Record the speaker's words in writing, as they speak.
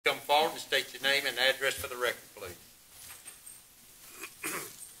and state your name and address for the record, please.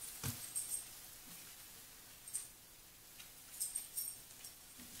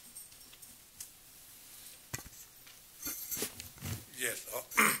 Yes,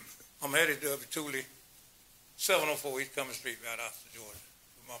 I'm headed to Tooley, 704 East Cumming Street, Valdosta, Georgia.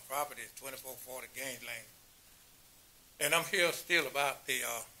 My property is 2440 Gaines Lane. And I'm here still about the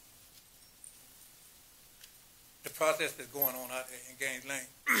process that's going on out there in Gaines Lane.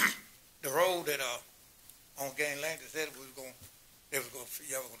 The road that on Gaines Lane, they said y'all were going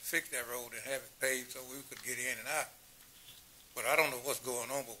to fix that road and have it paved so we could get in and out. But I don't know what's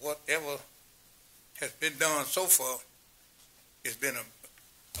going on, but whatever has been done so far, it's been a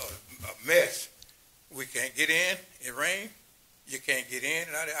mess. We can't get in. It rained. You can't get in.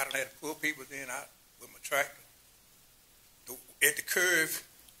 And I don't have to pull people in out with my tractor. At the curve,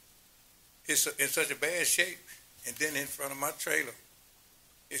 it's in such a bad shape. And then in front of my trailer,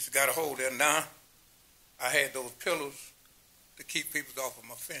 it's got a hole there. Now, I had those pillars to keep people off of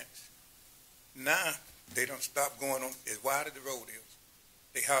my fence. Now, they don't stop going on as wide as the road is.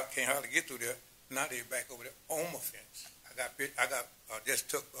 They can't hardly get through there. Now they're back over there on my fence. I just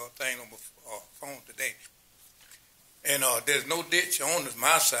took a thing on my phone today. And there's no ditch on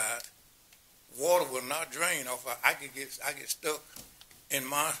my side. Water will not drain off. I get stuck in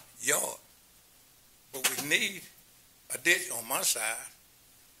my yard. But we need a ditch on my side.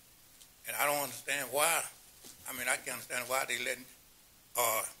 And I don't understand why. I mean, I can't understand why they letting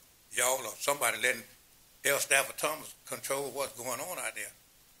y'all or somebody letting L. Stafford Thomas control what's going on out there.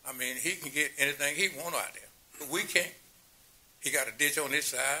 I mean, he can get anything he wants out there, but we can't. He got a ditch on his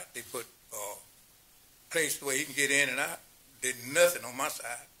side. They put a place where he can get in and out. There's nothing on my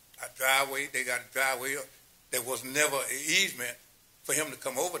side. A driveway, they got a driveway up. There was never an easement for him to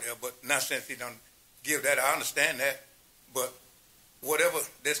come over there, but not since he done give that. I understand that, but whatever,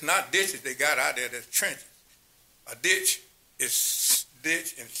 there's not ditches they got out there, there's trenches. A ditch is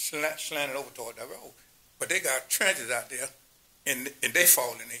ditch and slanted over toward the road, but they got trenches out there, and they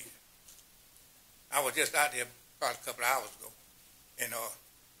falling in. I was just out there probably a couple of hours ago, and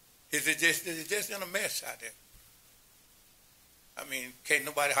it's just in a mess out there. I mean, can't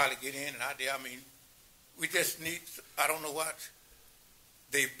nobody hardly get in and out there. I mean, we just need, I don't know what,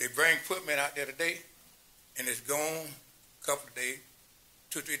 they bring equipment out there today, and it's gone a couple of days,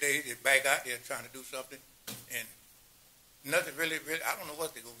 2-3 days, they're back out there trying to do something, and nothing really, I don't know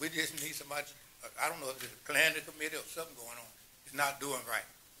what they go. We just need somebody, I don't know if it's a planning committee or something going on. It's not doing right,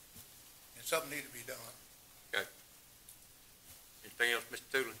 and something needs to be done. Okay. Anything else,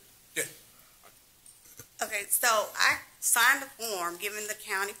 Mr. Tooley? Yes. Okay, so I signed a form giving the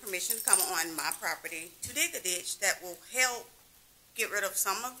county permission to come on my property to dig a ditch that will help get rid of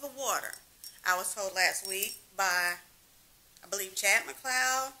some of the water. I was told last week by, I believe, Chad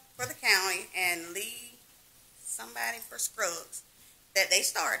McLeod for the county and Lee, somebody for Scruggs, that they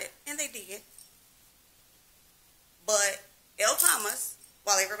started, and they did. But L. Thomas,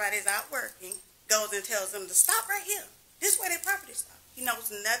 while everybody's out working, goes and tells them to stop right here. This is where their property stops. He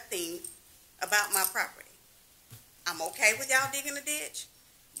knows nothing about my property. I'm okay with y'all digging a ditch,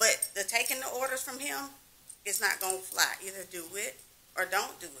 but taking the orders from him is not going to fly. Either do it or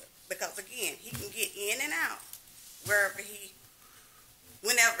don't do it. Because, again, he can get in and out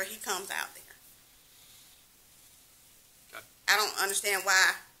whenever he comes out there. Okay. I don't understand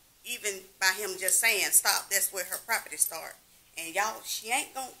why, even by him just saying, stop, that's where her property starts. And y'all, she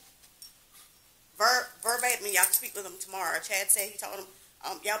ain't going to verbatim, y'all can speak with him tomorrow. Chad said he told him,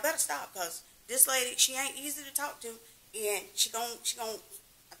 y'all better stop, because this lady, she ain't easy to talk to, and she gon'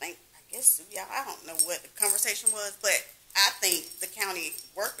 I guess, yeah, I don't know what the conversation was, but I think the county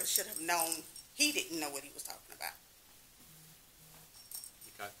workers should have known he didn't know what he was talking about.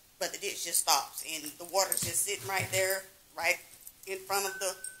 Okay. But the ditch just stops, and the water's just sitting right there, right in front of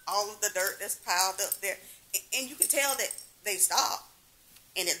all of the dirt that's piled up there. And you can tell that they stopped,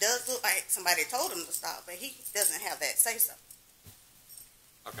 and it does look like somebody told him to stop, but he doesn't have that say-so.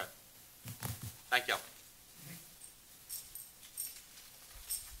 Okay. Thank y'all.